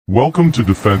Welcome to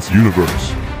Defense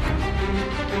Universe.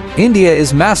 India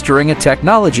is mastering a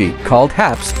technology called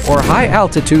HAPS, or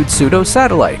High-Altitude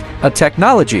Pseudo-Satellite, a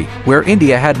technology where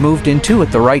India had moved into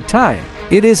at the right time.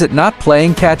 It isn't not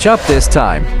playing catch-up this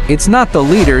time. It's not the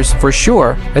leaders, for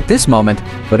sure, at this moment,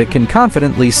 but it can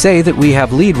confidently say that we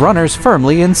have lead runners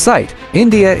firmly in sight.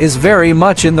 India is very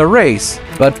much in the race.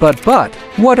 But,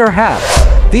 what are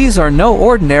HAPS? These are no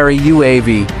ordinary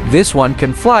UAV. This one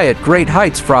can fly at great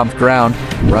heights from the ground,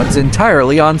 runs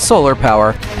entirely on solar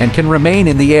power, and can remain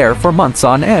in the air for months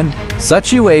on end.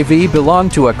 Such UAV belong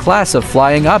to a class of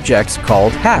flying objects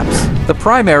called HAPS. The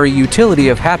primary utility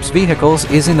of HAPS vehicles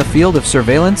is in the field of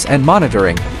surveillance and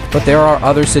monitoring, but there are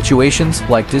other situations,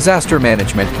 like disaster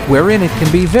management, wherein it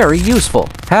can be very useful.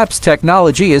 HAPS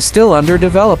technology is still under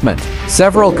development.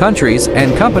 Several countries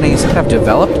and companies have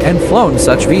developed and flown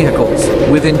such vehicles,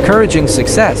 with encouraging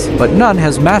success, but none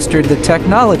has mastered the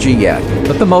technology yet.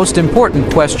 But the most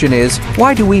important question is,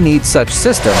 why do we need such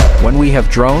system when we have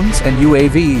drones and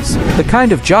UAVs? The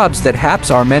kind of jobs that HAPS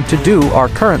are meant to do are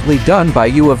currently done by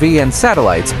UAV and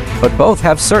satellites, but both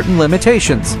have certain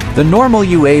limitations. The normal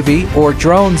UAV, or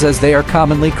drones as they are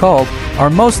commonly called, are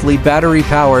mostly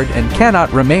battery-powered and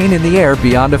cannot remain in the air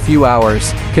beyond a few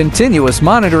hours. Continuous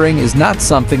monitoring is not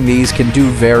something these can do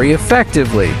very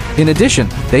effectively. In addition,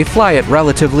 they fly at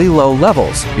relatively low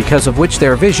levels, because of which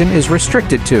their vision is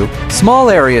restricted to small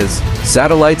areas.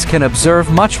 Satellites can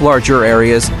observe much larger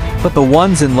areas, but the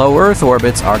ones in low Earth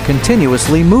orbits are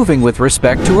continuously moving with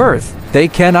respect to Earth. They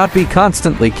cannot be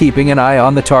constantly keeping an eye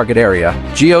on the target area.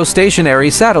 Geostationary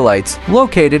satellites,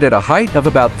 located at a height of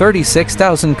about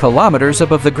 36,000 kilometers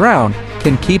above the ground,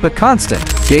 can keep a constant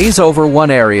gaze over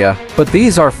one area, but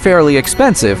these are fairly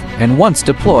expensive and once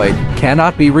deployed,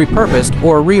 cannot be repurposed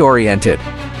or reoriented.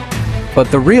 But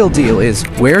the real deal is,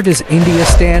 where does India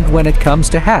stand when it comes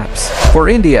to HAPS? For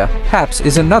India, HAPS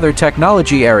is another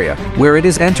technology area where it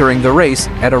is entering the race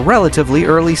at a relatively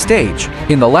early stage.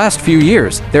 In the last few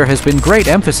years, there has been great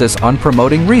emphasis on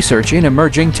promoting research in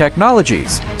emerging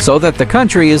technologies, so that the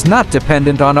country is not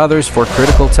dependent on others for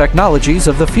critical technologies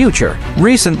of the future.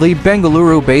 Recently,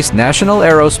 Bengaluru-based National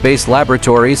Aerospace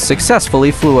Laboratories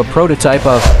successfully flew a prototype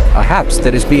of a HAPS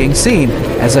that is being seen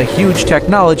as a huge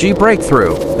technology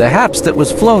breakthrough. The HAPS that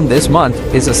was flown this month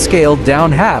is a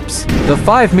scaled-down HAPS. The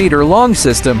 5-meter-long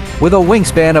system, with a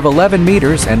wingspan of 11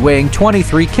 meters and weighing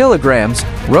 23 kilograms,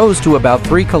 rose to about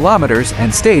 3 kilometers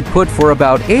and stayed put for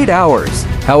about 8 hours.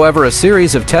 However, a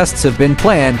series of tests have been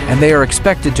planned, and they are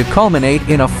expected to culminate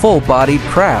in a full-bodied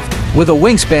craft. With a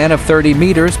wingspan of 30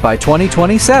 meters by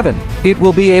 2027, it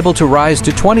will be able to rise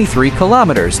to 23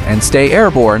 kilometers and stay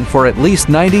airborne for at least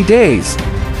 90 days.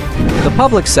 The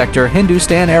public sector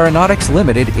Hindustan Aeronautics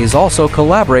Limited is also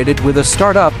collaborated with a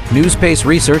startup, New Space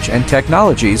Research and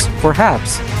Technologies, for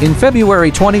HAPS. In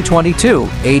February 2022,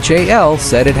 HALE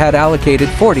said it had allocated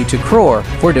 42 crore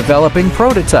for developing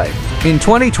prototype. In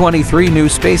 2023, New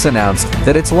Space announced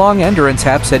that its long endurance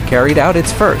HAPS had carried out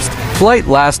its first flight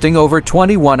lasting over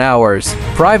 21 hours.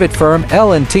 Private firm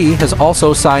L&T has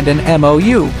also signed an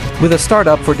MOU with a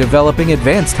startup for developing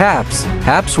advanced HAPS.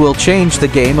 HAPS will change the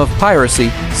game of piracy,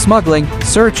 smuggling,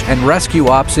 search and rescue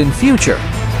ops in future.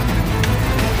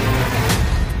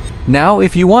 Now,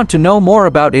 if you want to know more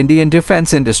about Indian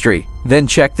defense industry, then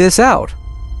check this out.